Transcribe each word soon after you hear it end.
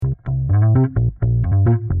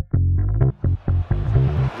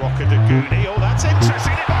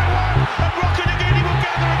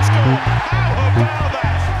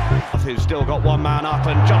still got one man up,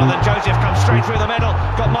 and Jonathan Joseph comes straight through the middle.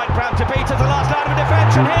 Got Mike Brown to beat at the last line of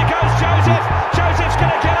defence, and here goes Joseph. Joseph's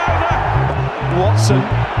going to get over. Watson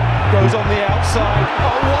goes on the outside.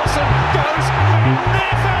 Oh, Watson goes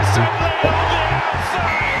magnificently on the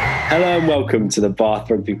outside. Hello and welcome to the Bath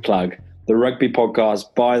Rugby Plug, the rugby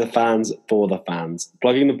podcast by the fans for the fans,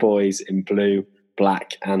 plugging the boys in blue,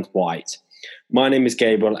 black and white. My name is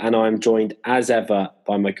Gabriel and I'm joined as ever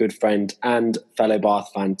by my good friend and fellow Bath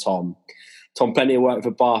fan, Tom. Tom, plenty of work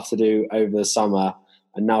for Bath to do over the summer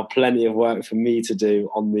and now plenty of work for me to do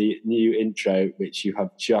on the new intro, which you have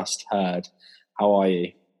just heard. How are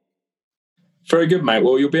you? Very good, mate.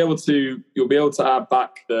 Well, you'll be able to add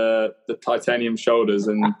back the titanium shoulders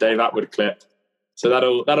and Dave Atwood clip, so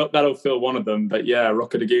that'll fill one of them. But yeah,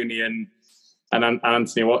 Rokoduguni and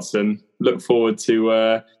Anthony Watson. Look forward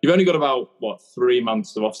to. You've only got about 3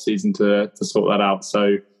 months of off season to sort that out.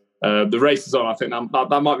 So the race is on. I think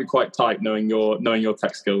that might be quite tight, knowing your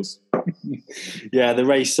tech skills. Yeah, the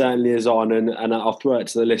race certainly is on, and I'll throw it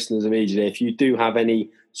to the listeners immediately. If you do have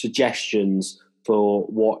any suggestions for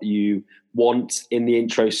what you want in the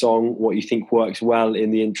intro song, what you think works well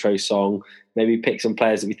in the intro song, maybe pick some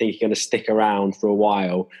players that we think are going to stick around for a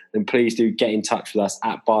while, then please do get in touch with us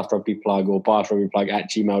at Bath Rugby Plug or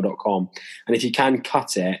bathrugbyplug@gmail.com. And if you can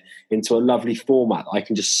cut it into a lovely format that I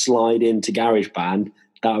can just slide into GarageBand,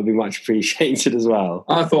 that would be much appreciated as well.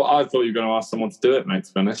 I thought you were going to ask someone to do it, mate,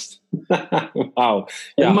 to be honest. Wow.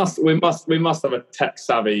 Yeah. We must have a tech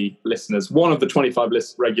savvy listeners. One of the 25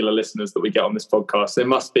 regular listeners that we get on this podcast. There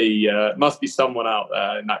must be someone out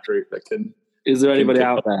there in that group that can. Is there anybody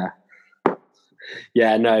out there?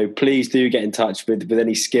 Yeah, no, please do get in touch with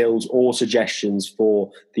any skills or suggestions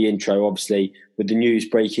for the intro. Obviously, with the news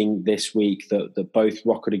breaking this week that both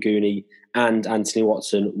Rokoduguni and Anthony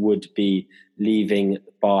Watson would be leaving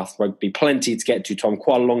Bath Rugby. Plenty to get to, Tom.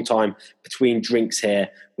 Quite a long time between drinks here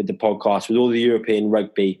with the podcast, with all the European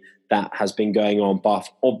rugby that has been going on.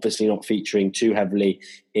 Bath obviously not featuring too heavily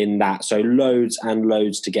in that. So loads and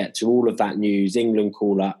loads to get to. All of that news, England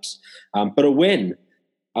call-ups. But a win,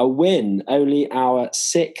 only our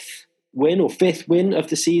sixth win or fifth win of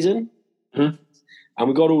the season. Mm-hmm. And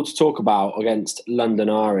we've got all to talk about against London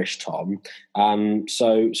Irish, Tom.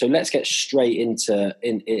 So let's get straight into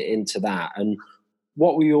that. And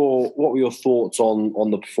what were your thoughts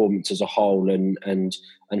on the performance as a whole, and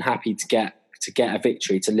happy to get a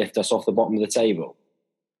victory to lift us off the bottom of the table?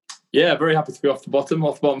 Yeah, very happy to be off the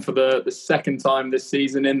bottom for the second time this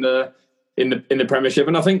season in the Premiership.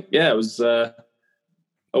 And I think it was a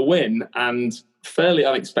win, and fairly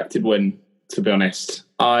unexpected win, to be honest.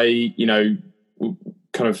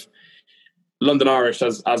 Kind of London Irish,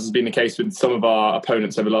 as has been the case with some of our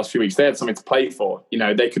opponents over the last few weeks, they had something to play for.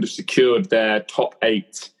 They could have secured their top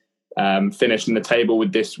 8 finish in the table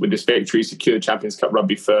with this victory, secured Champions Cup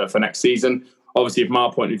rugby for next season. Obviously, from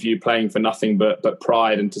our point of view, playing for nothing but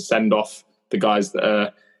pride and to send off the guys that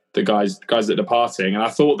are departing. And I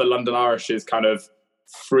thought the London Irish's kind of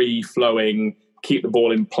free flowing, keep the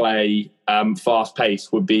ball in play, fast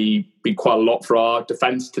pace would be quite a lot for our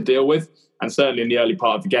defence to deal with. And certainly in the early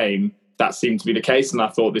part of the game, that seemed to be the case. And I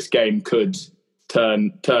thought this game could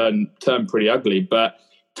turn pretty ugly, but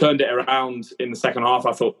turned it around in the second half.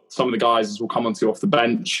 I thought some of the guys, as we'll come onto off the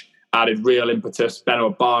bench, added real impetus.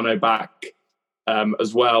 Beno Obano back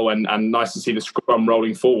as well, and nice to see the scrum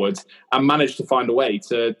rolling forward, and managed to find a way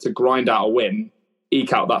to grind out a win,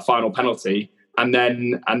 eke out that final penalty, and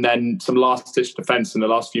then some last-ditch defence in the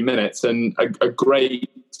last few minutes, and a great,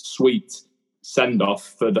 sweet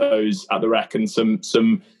send-off for those at the Rec, and some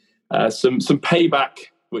payback,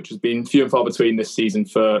 which has been few and far between this season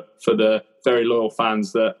for the very loyal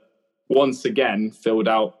fans that once again filled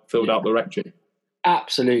out the Rectory.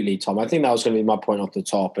 Absolutely, Tom. I think that was going to be my point off the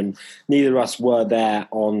top, and neither of us were there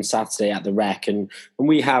on Saturday at the Rec, and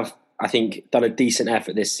we have, I think, done a decent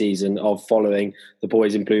effort this season of following the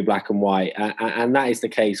boys in blue, black and white, and that is the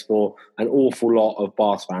case for an awful lot of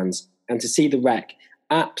Bath fans. And to see the Rec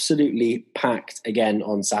absolutely packed again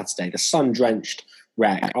on Saturday, the sun-drenched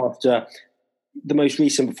Rec, after the most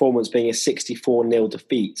recent performance being a 64-0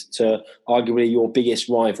 defeat to arguably your biggest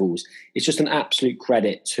rivals, it's just an absolute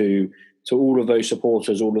credit to all of those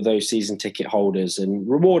supporters, all of those season ticket holders, and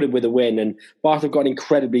rewarded with a win. And Bath have got an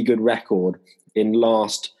incredibly good record in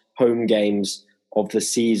last home games of the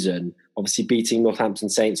season, obviously beating Northampton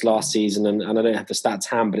Saints last season, and I don't have the stats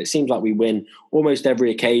to hand, but it seems like we win almost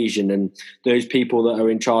every occasion, and those people that are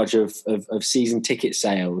in charge of season ticket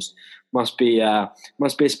sales must be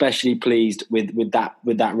especially pleased with that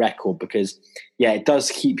record, because it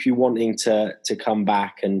does keep you wanting to come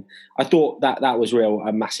back. And I thought that was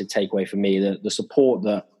a massive takeaway for me, the support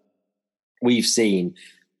that we've seen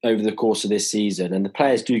over the course of this season, and the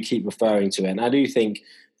players do keep referring to it. And I do think,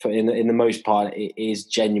 in the most part, it is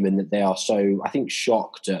genuine that they are so, I think,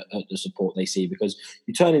 shocked at the support they see, because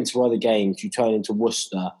you turn into other games, you turn into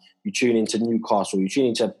Worcester, you tune into Newcastle, you tune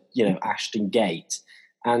into, Ashton Gate,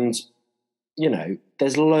 and,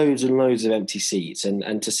 there's loads and loads of empty seats,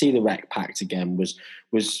 and to see the Rec packed again was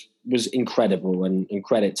incredible, and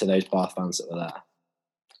credit to those Bath fans that were there.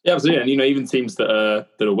 Yeah, absolutely. And even teams that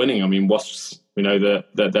are winning. I mean, Wasps, we know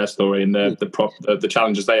their story and the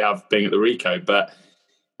challenges they have being at the Rico, but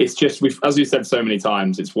it's just, as we've said so many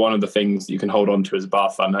times, it's one of the things that you can hold on to as a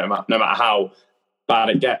Bath fan, no matter how bad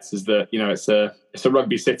it gets. Is that it's a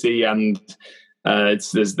rugby city, and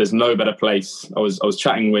there's no better place. I was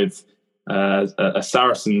chatting with a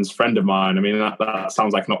Saracens friend of mine. I mean, that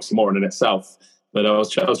sounds like an oxymoron in itself, but I was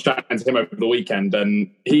chatting to him over the weekend, and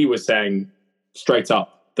he was saying straight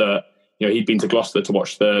up that he'd been to Gloucester to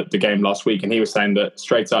watch the game last week, and he was saying that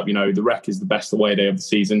straight up, the Rec is the best away day of the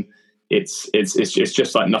season. It's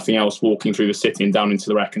just like nothing else, walking through the city and down into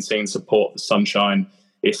the Rec and seeing support, the sunshine.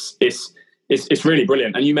 It's really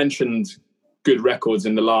brilliant. And you mentioned good records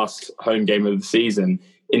in the last home game of the season.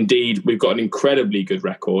 Indeed, we've got an incredibly good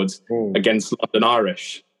record against London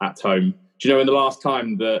Irish at home. Do you know when the last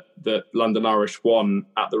time that London Irish won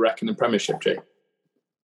at the Rec in the Premiership, G?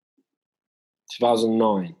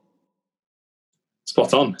 2009.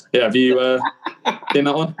 Spot on. Yeah, have you seen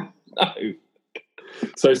that one? No.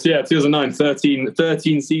 So 2009,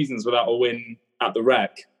 13 seasons without a win at the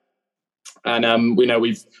Rec. And we know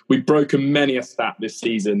we've broken many a stat this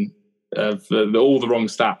season, all the wrong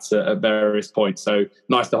stats at various points. So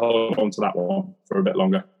nice to hold on to that one for a bit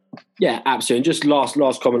longer. Yeah, absolutely. And just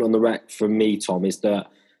last comment on the Rec from me, Tom, is that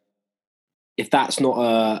if that's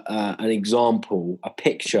not an example, a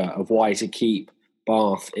picture of why to keep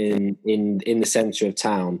Bath in the centre of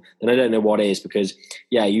town, then I don't know what is. Because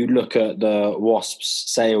you look at the Wasps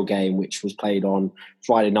Sale game, which was played on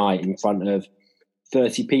Friday night in front of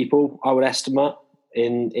 30 people, I would estimate,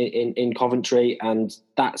 in Coventry, and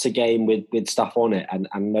that's a game with stuff on it, and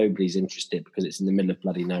nobody's interested because it's in the middle of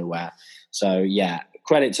bloody nowhere. So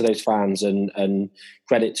credit to those fans, and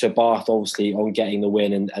credit to Bath, obviously, on getting the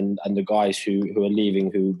win, and the guys who are leaving,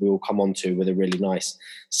 who we'll come on to with a really nice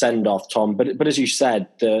send-off, Tom. But as you said,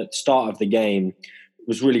 the start of the game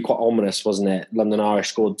was really quite ominous, wasn't it? London Irish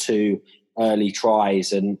scored 2 early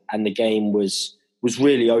tries, and the game was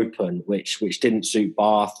really open, which didn't suit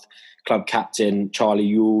Bath. Club captain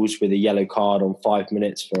Charlie Ewells with a yellow card on 5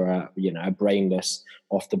 minutes for a brainless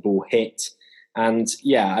off-the-ball hit. And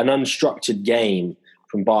an unstructured game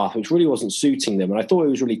from Bath, which really wasn't suiting them. And I thought it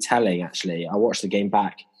was really telling, actually. I watched the game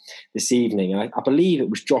back this evening. I believe it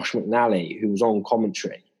was Josh McNally who was on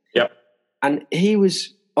commentary. Yep. And he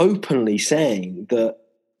was openly saying that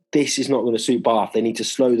this is not going to suit Bath. They need to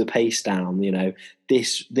slow the pace down.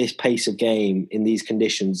 This pace of game in these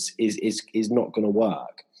conditions is not going to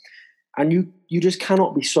work. And you just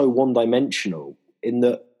cannot be so one-dimensional in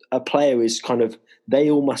that a player is kind of,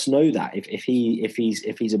 they all must know that if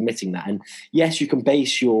he's admitting that. And yes, you can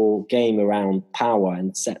base your game around power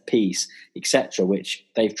and set piece, etc., which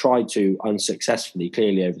they've tried to unsuccessfully,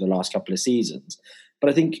 clearly, over the last couple of seasons. But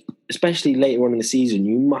I think, especially later on in the season,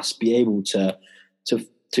 you must be able to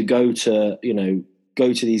go to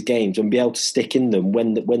these games and be able to stick in them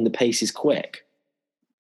when the pace is quick.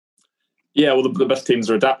 Yeah, well, the best teams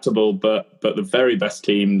are adaptable, but the very best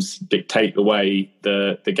teams dictate the way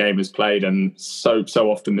the game is played, and so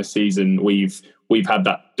often this season we've had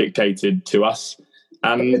that dictated to us.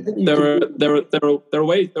 And there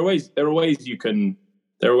are ways you can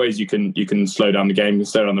slow down the game, you can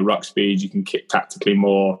slow down the ruck speed, you can kick tactically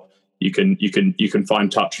more, you can find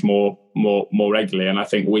touch more regularly. And I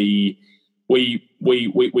think we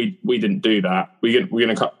didn't do that. We're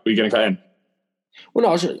gonna cut in. Well, no,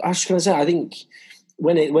 I was just going to say, I think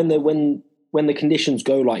when the conditions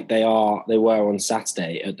go like they were on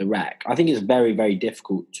Saturday at the Rec, I think it's very, very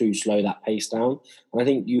difficult to slow that pace down. And I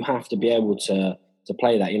think you have to be able to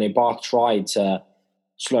play that. Bath tried to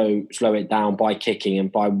slow it down by kicking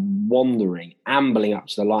and by wandering, ambling up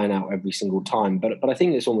to the line out every single time. But I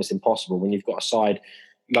think it's almost impossible when you've got a side,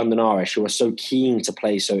 London Irish, who are so keen to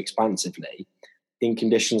play so expansively in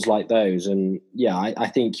conditions like those. And I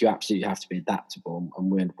think you absolutely have to be adaptable,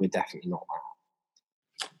 and we're definitely not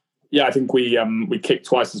that. Yeah, I think we kicked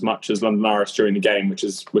twice as much as London Irish during the game, which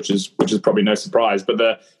is probably no surprise. But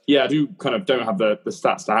I do kind of don't have the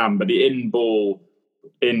stats to hand, but the in ball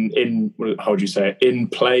how would you say it? In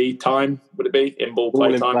play time, would it be in ball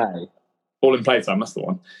play time? Ball in play time, that's the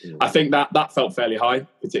one. Yeah. I think that felt fairly high,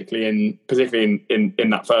 particularly in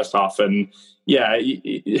that first half. And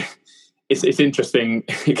it's interesting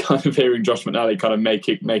kind of hearing Josh McNally kind of make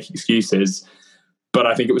excuses, but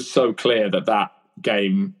I think it was so clear that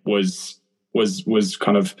game was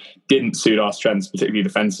kind of didn't suit our strengths, particularly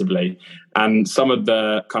defensively. And some of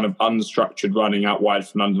the kind of unstructured running out wide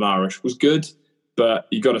from London Irish was good, but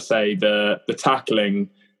you got to say the tackling,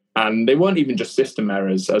 and they weren't even just system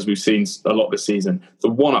errors as we've seen a lot this season. The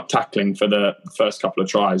one-up tackling for the first couple of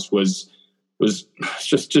tries was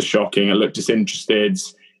just shocking. It looked disinterested.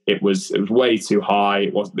 It was way too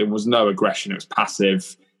high. There was no aggression. It was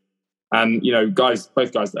passive. And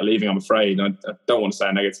both guys that are leaving, I'm afraid, I don't want to say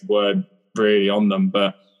a negative word really on them,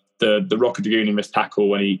 but the Rokoduguni missed tackle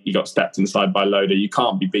when he got stepped inside by Loader. You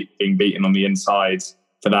can't be being beaten on the inside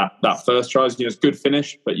for that first try. It's good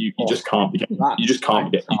finish, but you just can't be getting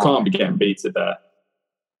beaten there.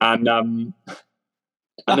 And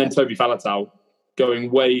then Toby Faletau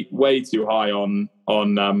going way too high on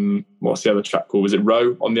what's the other chap called? Was it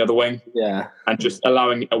Rowe on the other wing? Yeah, and just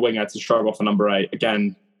allowing a winger to shrug off a number 8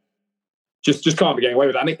 again. Just can't be getting away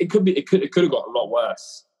with that. And it could have got a lot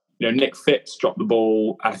worse. Nick Phipps dropped the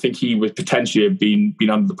ball. I think he was potentially had been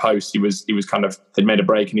under the post. He was kind of had made a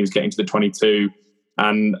break and he was getting to the 22.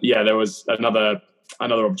 And there was another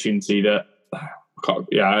opportunity that I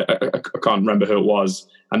can't remember who it was.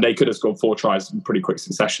 And they could have scored 4 tries in pretty quick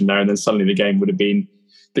succession there, and then suddenly the game would have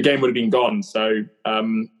been gone. So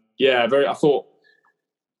I thought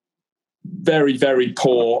very, very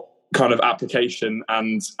poor kind of application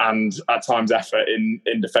and at times effort in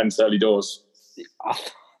defence early doors. I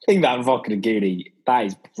think that Rokoduguni, that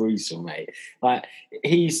is brutal, mate. Like,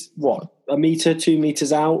 he's what, 1 metre, 2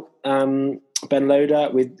 metres out, Ben Loader,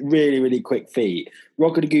 with really, really quick feet.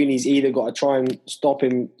 Rokoduguni's either got to try and stop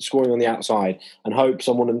him scoring on the outside and hope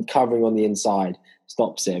someone covering on the inside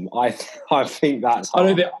stops him. I think that's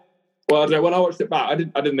hard. When I watched it back, I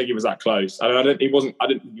didn't think he was that close. I didn't think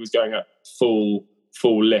he was going at full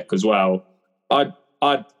lick as well. I'd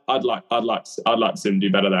like to see him do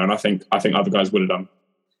better there, and I think other guys would have done.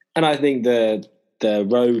 And I think the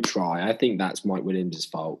Rowe try, I think that's Mike Williams'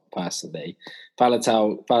 fault personally.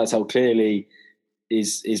 Faletau clearly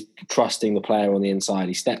is trusting the player on the inside.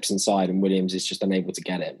 He steps inside, and Williams is just unable to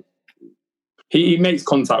get him. He makes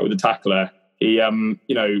contact with the tackler. He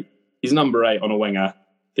he's number 8 on a winger.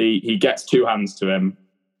 He gets 2 hands to him,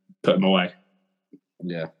 put him away.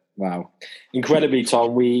 Yeah. Wow. Incredibly,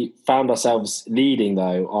 Tom, we found ourselves leading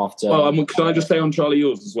though after. Well, can I just say on Charlie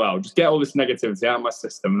Ewels as well? Just get all this negativity out of my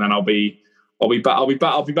system, and then I'll be back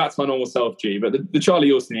to my normal self, G. But the Charlie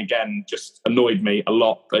Ewels thing again just annoyed me a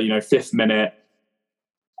lot. 5th minute.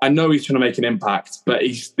 I know he's trying to make an impact, but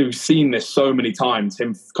we've seen this so many times.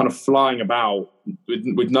 Him kind of flying about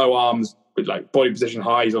with no arms, with like body position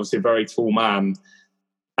high. He's obviously a very tall man.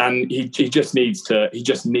 And he just needs to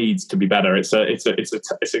be better. It's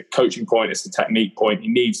a coaching point. It's a technique point. He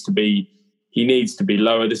needs to be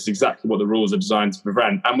lower. This is exactly what the rules are designed to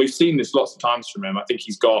prevent. And we've seen this lots of times from him. I think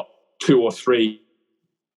he's got 2 or 3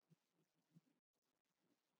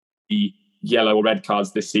 yellow or red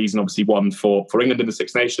cards this season. Obviously, 1 for England in the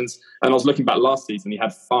Six Nations. And I was looking back last season. He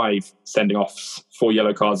had 5 sending offs, 4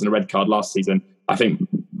 yellow cards and a red card last season. I think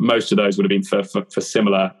most of those would have been for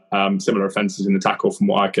similar offences in the tackle, from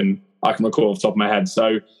what I can recall off the top of my head.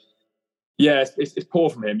 So, yeah, it's poor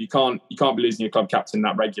from him. You can't be losing your club captain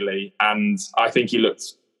that regularly, and I think he looked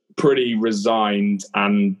pretty resigned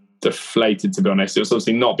and deflated, to be honest. It was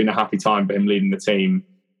obviously not been a happy time for him leading the team,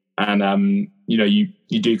 and you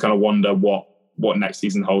do kind of wonder what next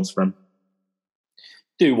season holds for him.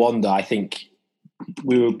 Do wonder. I think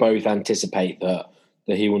we will both anticipate that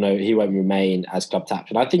he won't remain as club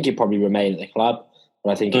captain. I think he'll probably remain at the club, but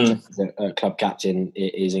I think a club captain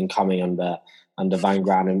is incoming under Van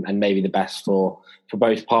Gran, and maybe the best for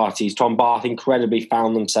both parties. Tom Bath incredibly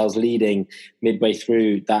found themselves leading midway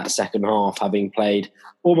through that second half, having played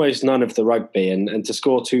almost none of the rugby, and to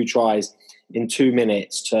score 2 tries in 2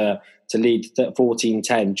 minutes to lead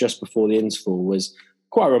 14-10 just before the interval was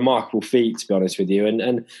quite a remarkable feat, to be honest with you.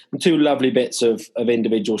 And 2 lovely bits of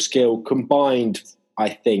individual skill combined, I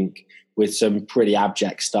think, with some pretty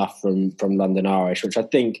abject stuff from London Irish, which I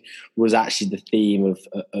think was actually the theme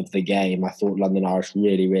of the game. I thought London Irish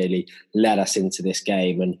really, really led us into this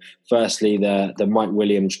game. And firstly, the Mike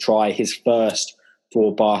Williams try, his first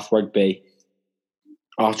for Bath Rugby,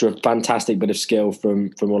 after a fantastic bit of skill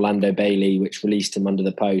from Orlando Bailey, which released him under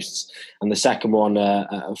the posts. And the second one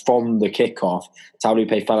from the kickoff,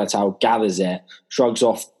 Taulupe Faletau gathers it, shrugs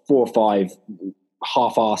off 4 or 5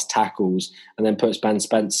 half-assed tackles, and then puts Ben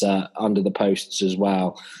Spencer under the posts as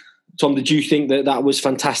well. Tom, did you think that was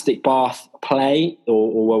fantastic Bath play,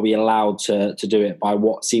 or were we allowed to do it by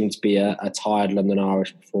what seemed to be a tired London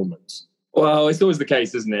Irish performance? Well, it's always the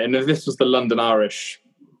case, isn't it? And if this was the London Irish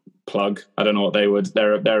plug, I don't know what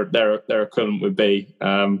their equivalent would be.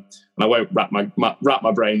 And I won't wrap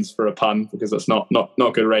my brains for a pun because that's not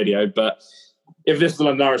good radio. But if this was the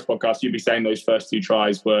London Irish podcast, you'd be saying those first 2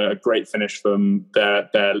 tries were a great finish from their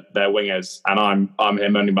wingers, and I'm here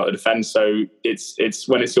moaning about the defence. So it's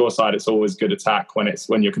when it's your side, it's always good attack.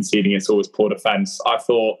 When you're conceding, it's always poor defence. I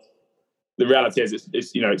thought the reality is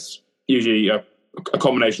it's usually a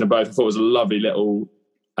combination of both. I thought it was a lovely little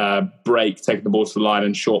break, taking the ball to the line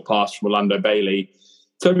and short pass from Orlando Bailey.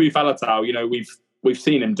 Toby Faletau, we've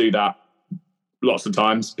seen him do that lots of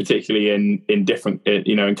times, particularly in different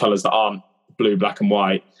in colours that aren't blue, black and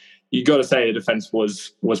white. You got to say the defence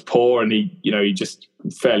was poor, and he just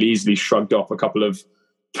fairly easily shrugged off a couple of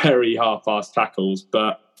very half-assed tackles.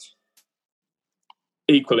 But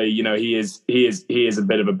equally, he is a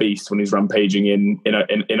bit of a beast when he's rampaging in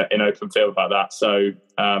open field like that. So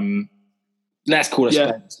let's call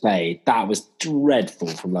a spade. That was dreadful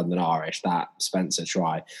from London Irish, that Spencer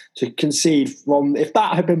try to concede from. If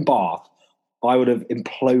that had been Bath, I would have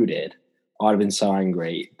imploded. I'd have been so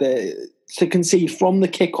angry. To concede from the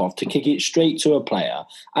kickoff, to kick it straight to a player.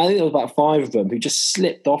 I think there was about 5 of them who just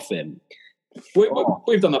slipped off him.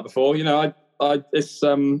 We've done that before.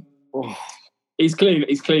 He's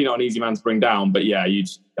clearly not an easy man to bring down. But yeah,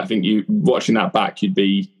 I think watching that back, you'd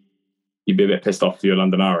be a bit pissed off for your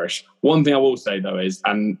London Irish. One thing I will say though is,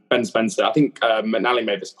 and Ben Spencer, I think McNally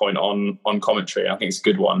made this point on commentary. I think it's a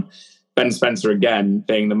good one. Ben Spencer again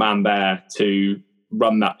being the man there to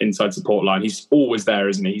run that inside support line. He's always there,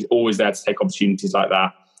 isn't he? He's always there to take opportunities like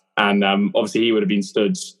that. And obviously he would have been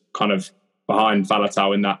stood kind of behind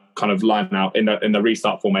Faletau in that kind of line out in the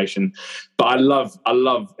restart formation. But I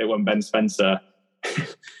love it when Ben Spencer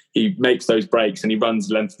he makes those breaks and he runs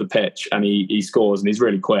the length of the pitch and he scores, and he's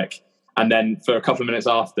really quick. And then for a couple of minutes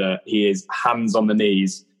after, he is hands on the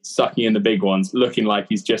knees, sucking in the big ones, looking like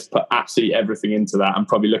he's just put absolutely everything into that, and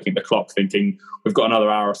probably looking at the clock thinking, we've got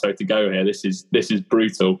another hour or so to go here. This is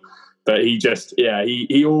brutal. But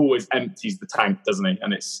he always empties the tank, doesn't he?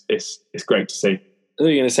 And it's great to see. I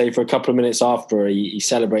was going to say, for a couple of minutes after, he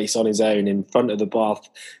celebrates on his own in front of the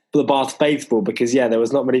Bath faithful, because there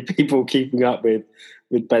was not many people keeping up with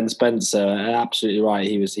Ben Spencer. Absolutely right.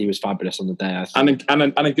 He was fabulous on the day. And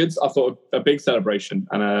a good, I thought, a big celebration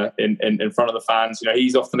and in front of the fans.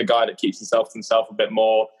 He's often a guy that keeps himself to himself a bit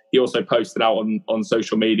more. He also posted out on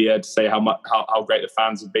social media to say how great the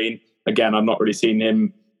fans have been. Again, I've not really seen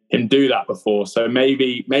him do that before. So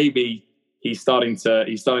maybe he's starting to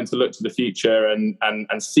look to the future and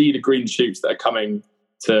see the green shoots that are coming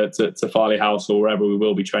to Farley House or wherever we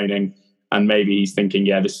will be training. And maybe he's thinking,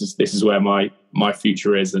 this is where my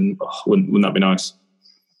future is, and wouldn't that be nice?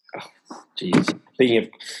 Jeez.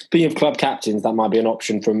 Speaking of club captains, that might be an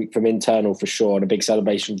option from internal for sure, and a big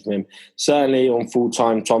celebration from him. Certainly on full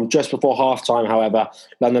time, Tom. Just before half time, however,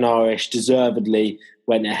 London Irish deservedly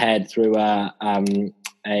went ahead through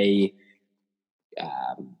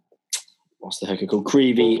what's the hooker called?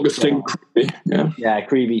 Creevy.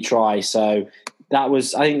 Creevy try. So I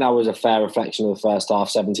think that was a fair reflection of the first half,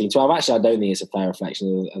 17-12. Actually, I don't think it's a fair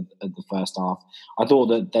reflection of the first half. I thought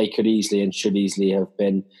that they could easily and should easily have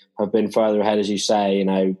been further ahead, as you say.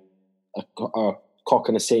 A Cock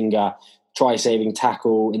and a Singer try-saving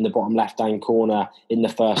tackle in the bottom left-hand corner in the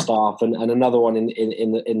first half, and another one in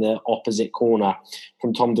the opposite corner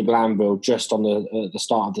from Tom de Glanville just on the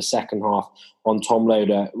start of the second half on Tom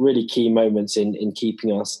Loader. Really key moments in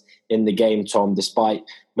keeping us in the game, Tom, despite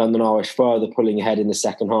London Irish further pulling ahead in the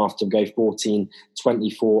second half to go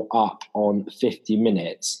 14-24 up on 50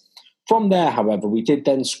 minutes. From there, however, we did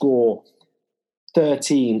then score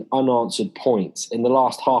 13 unanswered points in the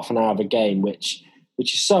last half an hour of a game, which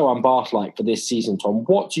is so un-Bath-like for this season, Tom.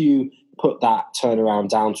 What do you put that turnaround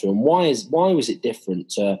down to, and why was it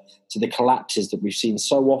different to the collapses that we've seen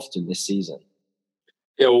so often this season?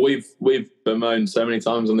 Yeah, well, we've bemoaned so many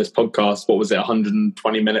times on this podcast. What was it,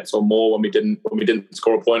 120 minutes or more when we didn't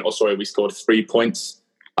score a point? Or sorry, we scored 3 points.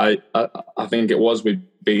 I think it was. We've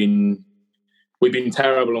been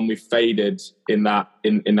terrible, and we've faded in that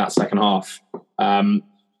second half. I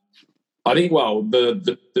think, well,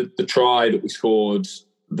 the try that we scored,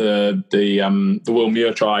 the Will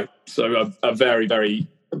Muir try, so a very, very,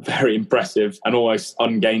 very impressive and almost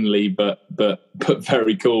ungainly, but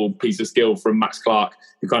very cool piece of skill from Max Clark,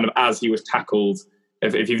 who kind of, as he was tackled,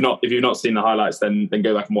 if you've not seen the highlights, then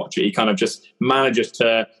go back and watch it. He kind of just manages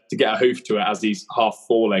to get a hoof to it as he's half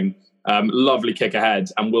falling. Lovely kick ahead,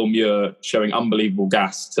 and Will Muir showing unbelievable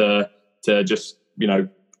gas to just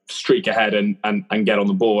streak ahead and get on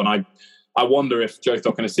the ball. And I wonder if Joe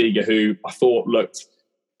Cokanasiga, who I thought looked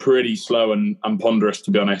pretty slow and ponderous, to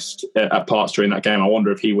be honest, at parts during that game. I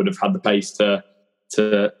wonder if he would have had the pace to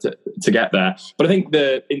get there. But I think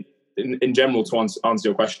in general, to answer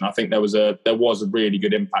your question, I think there was a really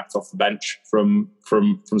good impact off the bench from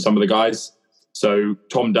some of the guys. So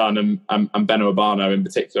Tom Dunn and Beno Obano in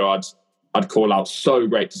particular, I'd call out. So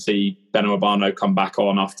great to see Beno Obano come back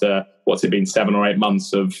on after what's it been 7 or 8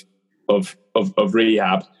 months of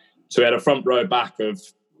rehab. So we had a front row back of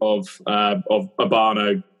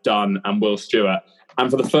Obano, Dunn, and Will Stewart, and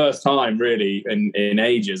for the first time really in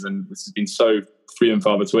ages, and this has been so few and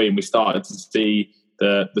far between, we started to see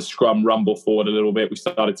the scrum rumble forward a little bit. We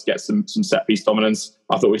started to get some set piece dominance.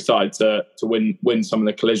 I thought we started to win some of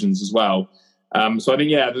the collisions as well. So I think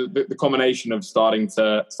the combination of starting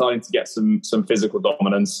to get some physical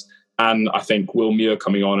dominance, and I think Will Muir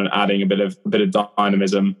coming on and adding a bit of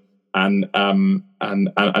dynamism, and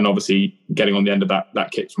obviously getting on the end of that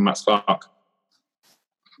kick from Max Clark.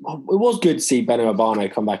 It was good to see Beno Obano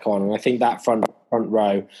come back on, and I think that front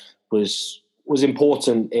row was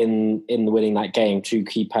important in winning that game. 2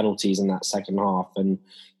 key penalties in that second half, and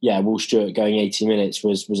Will Stewart going 80 minutes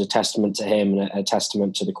was a testament to him and a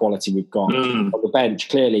testament to the quality we've got on the bench,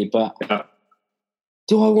 clearly. But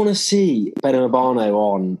do I want to see Beno Obano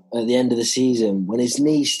on at the end of the season when his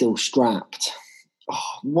knee's still strapped?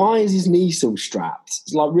 Why is his knee still strapped?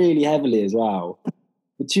 It's like really heavily as well.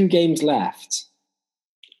 With 2 games left.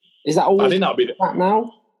 Is that always now?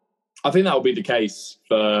 I think that will be the case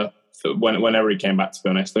for whenever he came back, to be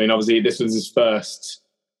honest. I mean, obviously, this was his first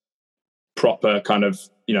proper kind of,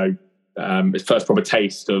 his first proper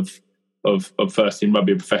taste of first team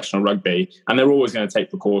rugby, professional rugby, and they're always going to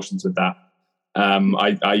take precautions with that.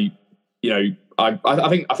 I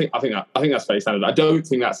think that's very standard. I don't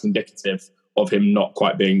think that's indicative of him not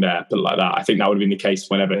quite being there, put it like that. I think that would have been the case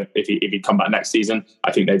if he'd come back next season.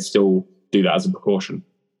 I think they'd still do that as a precaution.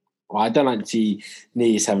 Well, I don't like to see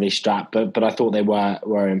knees heavily strapped, but I thought they were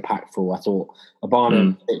impactful. I thought Obano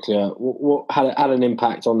in particular had an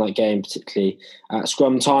impact on that game, particularly at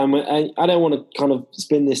scrum time. And I don't want to kind of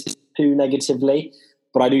spin this too negatively,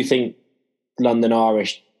 but I do think London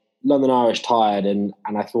Irish tired, and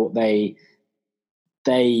I thought they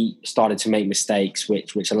started to make mistakes,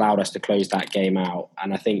 which allowed us to close that game out.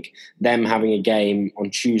 And I think them having a game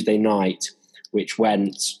on Tuesday night, which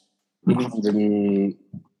went 100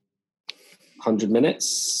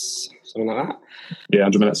 minutes, something like that. Yeah,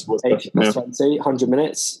 100 minutes. 100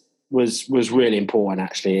 minutes was really important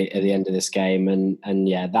actually at the end of this game, and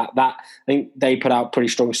that I think they put out a pretty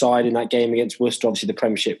strong side in that game against Worcester. Obviously, the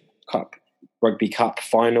Premiership Cup, Rugby Cup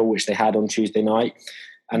final, which they had on Tuesday night,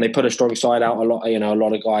 and they put a strong side out. A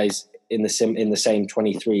lot of guys in the same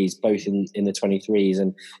 23s, both in the 23s,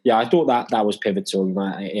 and I thought that was pivotal.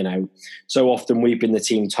 So often we've been the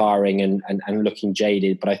team tiring and looking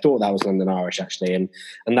jaded, but I thought that was London Irish actually, and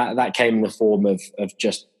that came in the form of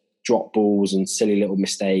just drop balls and silly little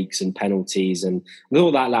mistakes and penalties, and I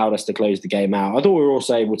thought that allowed us to close the game out. I thought we were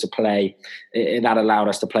also able to play. That allowed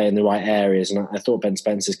us to play in the right areas, and I thought Ben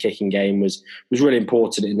Spencer's kicking game was really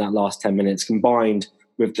important in that last 10 minutes, combined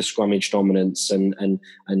with the scrummage dominance and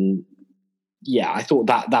I thought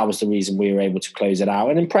that was the reason we were able to close it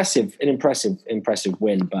out. An impressive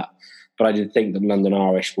win, but I did think that London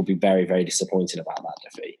Irish will be very, very disappointed about that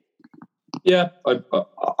defeat. Yeah, I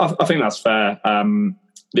think that's fair.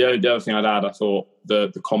 The other thing I'd add, I thought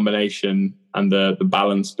the combination and the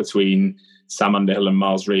balance between Sam Underhill and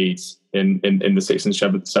Miles Reid in the 6 and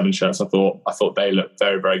 7 shirts, I thought they looked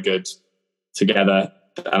very, very good together.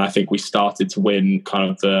 And I think we started to win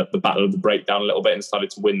kind of the battle of the breakdown a little bit, and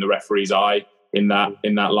started to win the referee's eye in that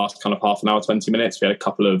last kind of half an hour, 20 minutes. We had a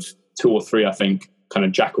couple of 2 or 3, I think, kind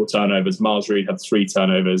of jackal turnovers. Miles Reid had 3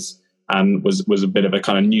 turnovers and was a bit of a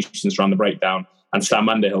kind of nuisance around the breakdown. And Sam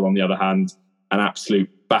Underhill, on the other hand, an absolute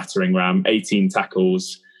battering ram, 18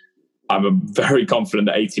 tackles. I'm very confident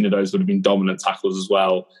that 18 of those would have been dominant tackles as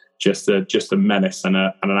well. Just a menace and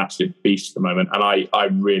an absolute beast at the moment. And I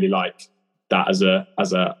really like that as a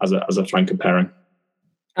flanker pairing.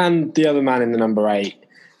 And the other man in the number 8,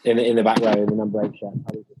 in the back row, in the number 8 shirt,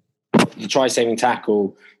 the try-saving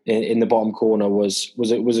tackle in the bottom corner was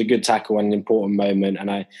a good tackle and an important moment.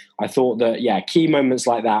 And I thought that key moments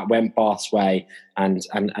like that went Bath's way and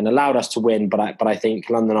allowed us to win. But I think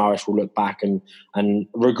London Irish will look back and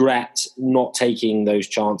regret not taking those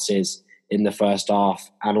chances in the first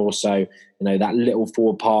half, and also that little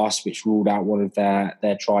forward pass which ruled out one of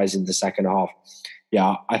their tries in the second half.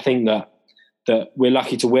 I think that we're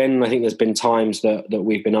lucky to win. I think there's been times that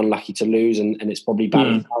we've been unlucky to lose, and it's probably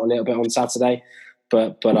balanced out a little bit on Saturday.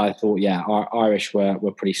 But I thought our Irish were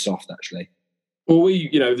pretty soft actually. Well,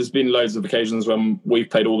 there's been loads of occasions when we've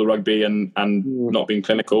played all the rugby and not been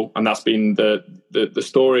clinical, and that's been the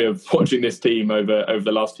story of watching this team over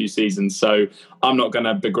the last few seasons. So I'm not going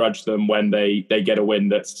to begrudge them when they get a win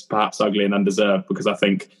that's perhaps ugly and undeserved, because I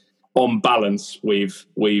think on balance we've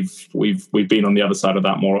been on the other side of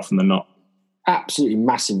that more often than not. Absolutely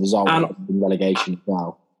massive result in relegation as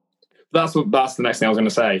well. That's the next thing I was going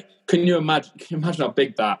to say. Can you imagine how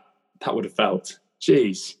big that would have felt?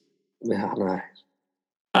 Jeez. Yeah, I know.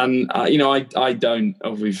 And, I don't,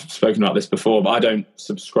 we've spoken about this before, but I don't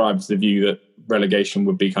subscribe to the view that relegation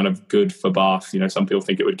would be kind of good for Bath. Some people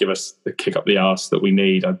think it would give us the kick up the arse that we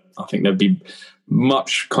need. I think there'd be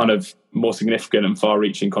much kind of more significant and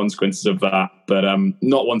far-reaching consequences of that, but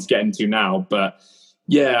not one to get into now. But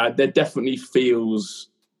yeah, there definitely feels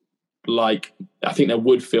like, I think there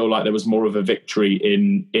would feel like there was more of a victory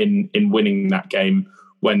in winning that game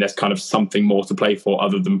when there's kind of something more to play for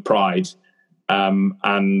other than pride.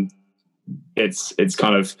 And it's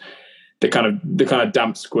kind of the kind of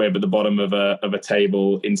damp squib at the bottom of a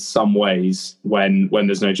table in some ways when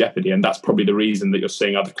there's no jeopardy, and that's probably the reason that you're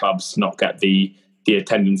seeing other clubs not get the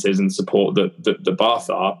attendances and support that the Bath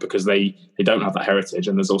are, because they don't have that heritage,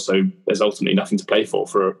 and there's ultimately nothing to play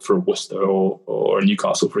for a Worcester or a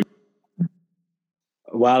Newcastle, for example.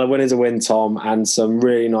 Well, a win is a win, Tom, and some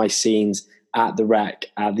really nice scenes at the Rec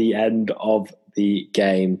at the end of the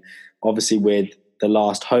game. Obviously, with the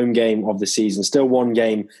last home game of the season, still one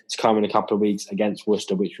game to come in a couple of weeks against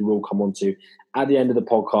Worcester, which we will come on to at the end of the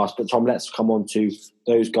podcast. But Tom, let's come on to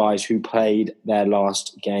those guys who played their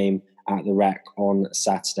last game at the Rec on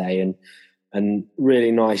Saturday. And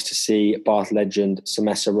really nice to see Bath legend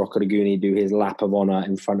Semesa Rokoduguni do his lap of honour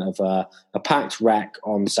in front of a packed Rec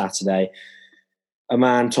on Saturday. A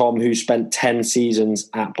man, Tom, who spent 10 seasons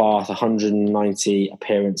at Bath, 190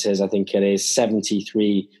 appearances, I think it is,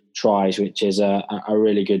 73 tries, which is a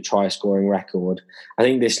really good try-scoring record. I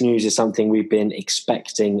think this news is something we've been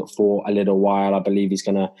expecting for a little while. I believe he's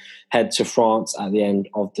going to head to France at the end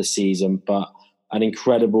of the season, but an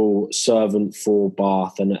incredible servant for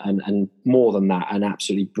Bath and more than that, an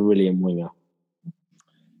absolutely brilliant winger.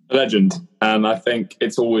 A legend. And I think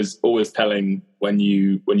it's always telling when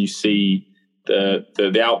you see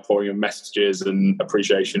the outpouring of messages and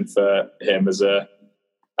appreciation for him as a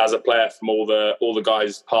player from all the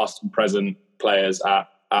guys, past and present players at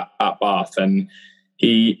Bath. And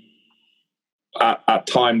he at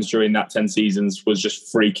times during that 10 seasons was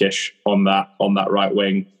just freakish on that right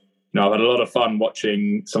wing. I've had a lot of fun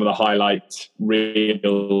watching some of the highlight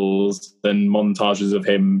reels and montages of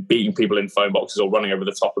him beating people in phone boxes or running over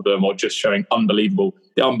the top of them, or just showing the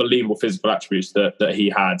unbelievable physical attributes that he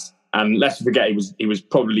had. And let's forget, he was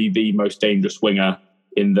probably the most dangerous winger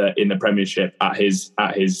in the Premiership at his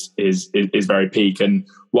very peak. And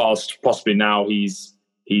whilst possibly now he's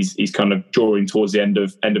kind of drawing towards the end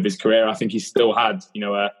of his career, I think he's still had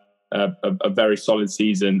a very solid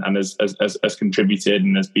season and has contributed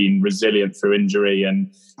and has been resilient through injury.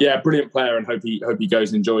 And yeah, brilliant player, and hope he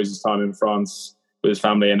goes and enjoys his time in France with his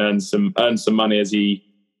family and earns some money as he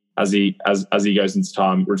goes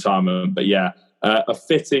into retirement. But yeah, a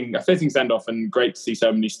fitting send off, and great to see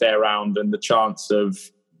so many stay around, and the chants of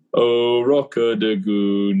 "Oh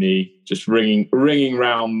Rokoduguni" just ringing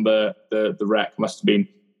round the Rec must have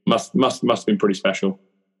been pretty special.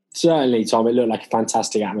 Certainly, Tom. It looked like a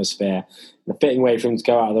fantastic atmosphere. A fitting way for him to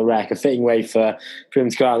go out of the Rec. A fitting way for him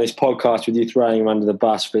to go out of this podcast with you throwing him under the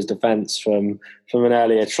bus for his defence from an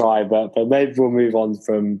earlier try. But maybe we'll move on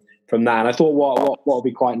from that. And I thought what would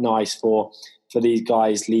be quite nice for these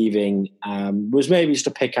guys leaving was maybe just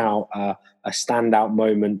to pick out a standout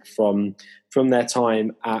moment from their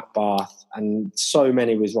time at Bath. And so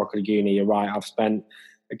many with Rokoduguni. You're right. I've spent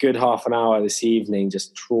a good half an hour this evening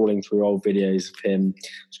just trawling through old videos of him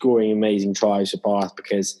scoring amazing tries for Bath,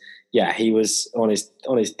 because yeah, he was on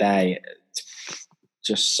his day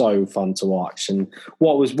just so fun to watch. And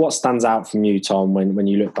what stands out from you, Tom, when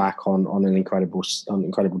you look back on an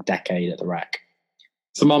incredible decade at the Rec?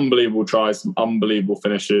 Some unbelievable tries, some unbelievable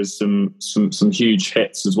finishes, some huge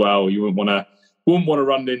hits as well. You wouldn't want to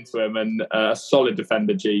run into him, and a solid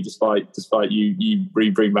defender, G. Despite you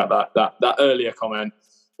bring back that earlier comment.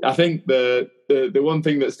 I think the one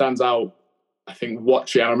thing that stands out, I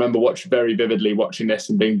remember watching very vividly watching this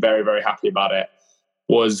and being very, very happy about it,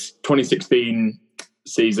 was 2016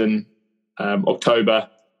 season, October,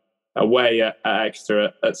 away at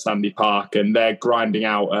Exeter at Sandy Park, and they're grinding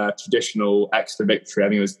out a traditional Exeter victory. I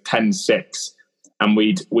think it was 10-6, and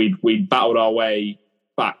we'd battled our way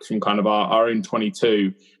back from kind of our own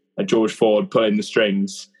 22, George Ford pulling the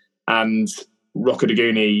strings, and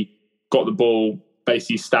Rokoduguni got the ball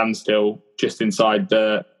basically standstill just inside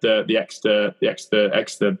the extra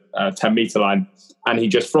 10 meter line, and he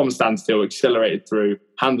just from standstill accelerated through,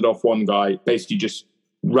 handed off one guy, basically just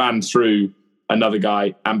ran through another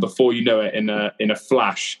guy, and before you know it, in a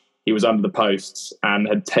flash, he was under the posts and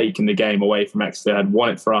had taken the game away from Exeter, had won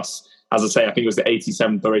it for us. As I say, I think it was the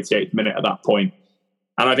 87th or 88th minute at that point.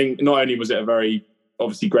 And I think not only was it a very,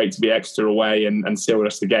 obviously great to be Exeter away and sealed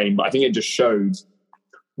us the game, but I think it just showed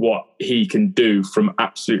what he can do from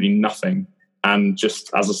absolutely nothing. And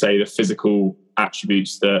just, as I say, the physical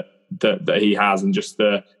attributes that he has, and just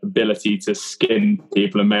the ability to skin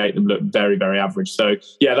people and make them look very, very average. So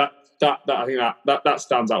yeah, that I think that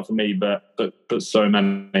stands out for me, but so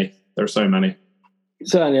many. There are so many.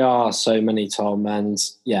 Certainly are so many, Tom, and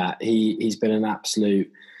yeah, he's been an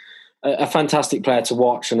absolute a fantastic player to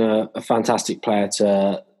watch, and a fantastic player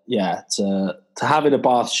to have in a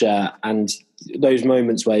Bath shirt. And those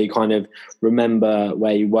moments where you kind of remember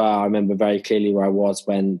where you were. I remember very clearly where I was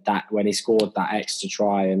when he scored that extra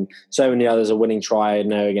try, and so many others, a winning try,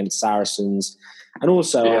 against Saracens, and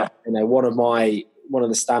also one of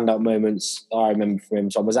the standout moments I remember from him,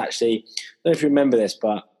 Tom, was actually, I don't know if you remember this,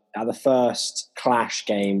 but at the first Clash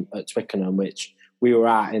game at Twickenham, which we were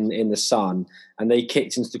at in the sun, and they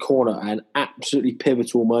kicked into the corner at an absolutely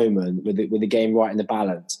pivotal moment with the game right in the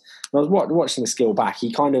balance. And I was watching the skill back.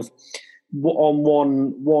 He kind of, on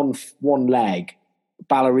one leg,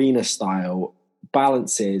 ballerina style,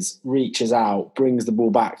 balances, reaches out, brings the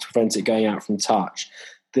ball back to prevent it going out from touch.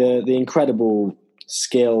 The incredible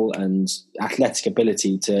skill and athletic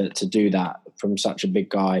ability to do that from such a big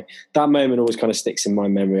guy. That moment always kind of sticks in my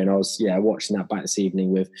memory, and I was watching that back this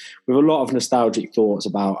evening with a lot of nostalgic thoughts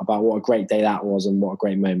about what a great day that was and what a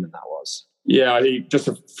great moment that was. Yeah, I think just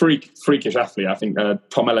a freakish athlete. I think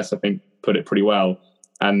Tom Ellis, put it pretty well,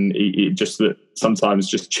 and he just that sometimes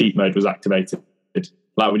just cheat mode was activated,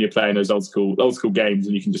 like when you're playing those old school games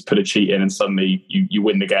and you can just put a cheat in and suddenly you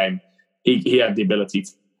win the game. He had the ability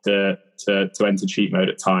to enter cheat mode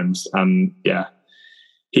at times, and yeah,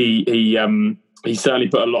 he certainly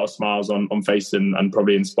put a lot of smiles on face and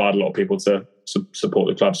probably inspired a lot of people to support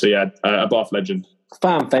the club. So yeah, a Bath legend.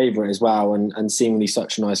 Fan favourite as well, and seemingly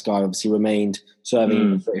such a nice guy. Obviously remained serving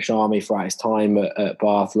in the British Army throughout his time at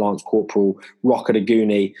Bath. Lance Corporal Rocker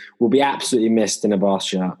Daguni will be absolutely missed in a Bath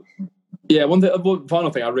shirt. Yeah, one final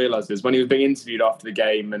thing I realised is when he was being interviewed after the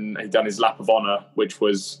game and he'd done his lap of honour, which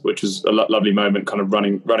was a lovely moment, kind of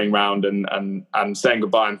running round and saying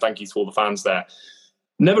goodbye and thank you to all the fans there.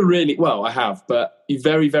 Never really, well, I have, but you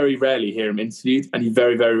very, very rarely hear him interviewed, and you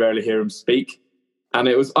very, very rarely hear him speak. And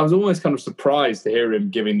I was almost kind of surprised to hear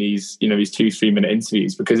him giving these 2-3 minute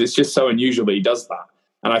interviews, because it's just so unusual that he does that.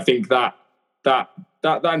 And I think that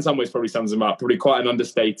in some ways probably sums him up. Probably quite an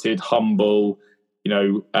understated, humble,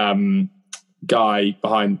 guy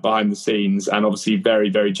behind the scenes, and obviously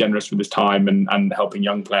very, very generous with his time and helping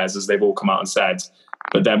young players, as they've all come out and said.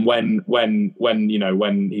 But then when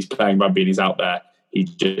he's playing rugby and he's out there,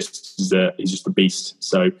 he's just a beast.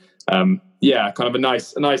 So kind of a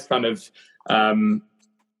nice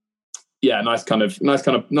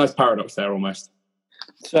paradox there almost.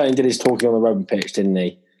 Certainly did his talking on the rugby pitch, didn't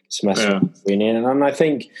he? And I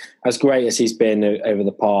think, as great as he's been over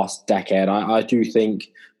the past decade, I do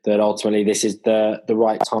think that ultimately this is the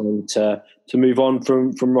right time to move on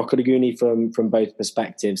from Rocker Daguni from both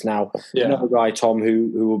perspectives. Now, another guy, Tom,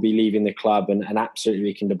 who will be leaving the club, and absolutely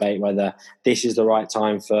we can debate whether this is the right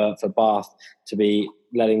time for Bath to be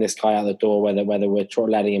letting this guy out the door, whether we're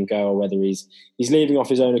letting him go or whether he's leaving off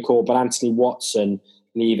his own accord. But Anthony Watson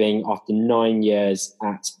leaving after 9 years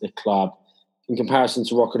at the club. In comparison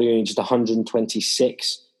to Rocker Daguni, just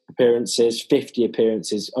 126 appearances,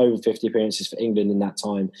 over 50 appearances for England in that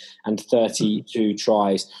time, and 32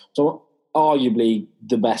 tries. So arguably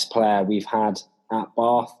the best player we've had at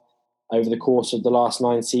Bath over the course of the last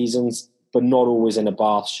 9 seasons, but not always in a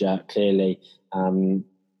Bath shirt, clearly.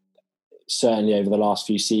 Certainly over the last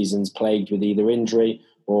few seasons, plagued with either injury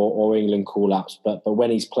or England call-ups. But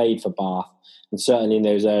when he's played for Bath, and certainly in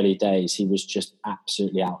those early days, he was just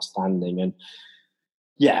absolutely outstanding. And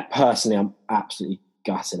yeah, personally, I'm absolutely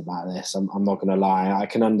gutted about this. I'm not going to lie. I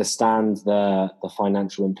can understand the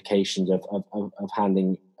financial implications of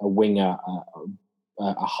handing a winger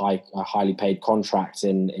a highly paid contract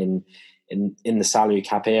in the salary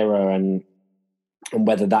cap era, and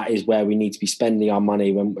whether that is where we need to be spending our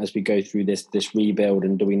money as we go through this rebuild,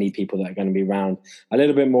 and do we need people that are going to be around a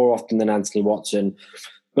little bit more often than Anthony Watson.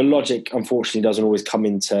 But logic, unfortunately, doesn't always come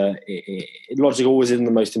into it. Logic always isn't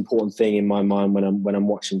the most important thing in my mind when I'm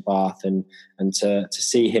watching Bath, and to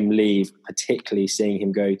see him leave, particularly seeing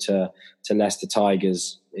him go to Leicester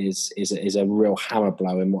Tigers, is a real hammer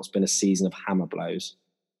blow in what's been a season of hammer blows.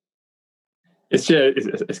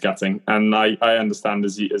 It's gutting, and I understand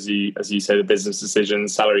as you say, the business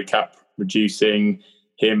decisions, salary cap reducing,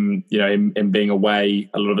 him being away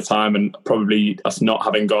a lot of the time, and probably us not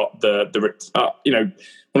having got the I want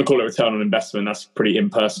to call it return on investment. That's a pretty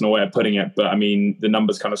impersonal way of putting it, but I mean the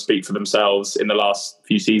numbers kind of speak for themselves in the last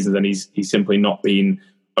few seasons, and he's simply not been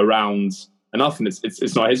around enough, and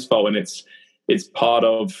it's not his fault, and it's part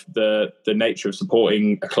of the nature of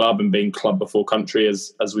supporting a club and being club before country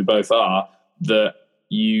as we both are. That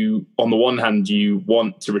you, on the one hand, you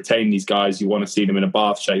want to retain these guys, you want to see them in a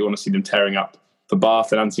Bath shirt, you want to see them tearing up for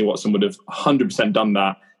Bath, and Anthony Watson would have 100% done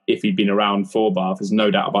that if he'd been around for Bath. There's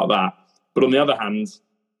no doubt about that. But on the other hand,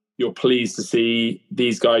 you're pleased to see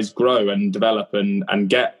these guys grow and develop and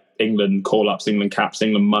get England call-ups, England caps,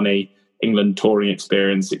 England money, England touring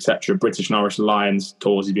experience, etc. British and Irish Lions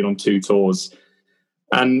tours. He's been on 2 tours.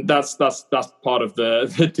 And that's part of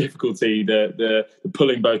the difficulty, the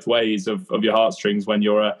pulling both ways of your heartstrings when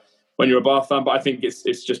you're a Bath fan. But I think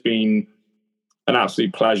it's just been an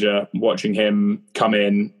absolute pleasure watching him come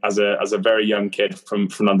in as a very young kid from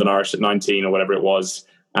London Irish at 19 or whatever it was,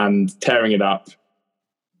 and tearing it up,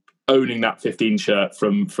 owning that 15 shirt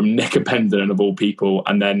from Nick Abendon of all people,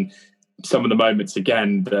 and then some of the moments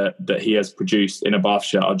again that he has produced in a Bath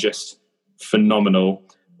shirt are just phenomenal.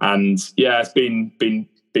 And I've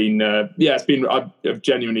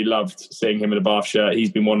genuinely loved seeing him in a Bath shirt. He's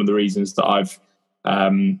been one of the reasons that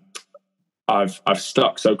I've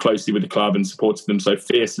stuck so closely with the club and supported them so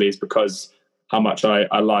fiercely, is because how much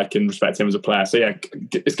I like and respect him as a player. So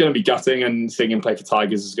it's going to be gutting, and seeing him play for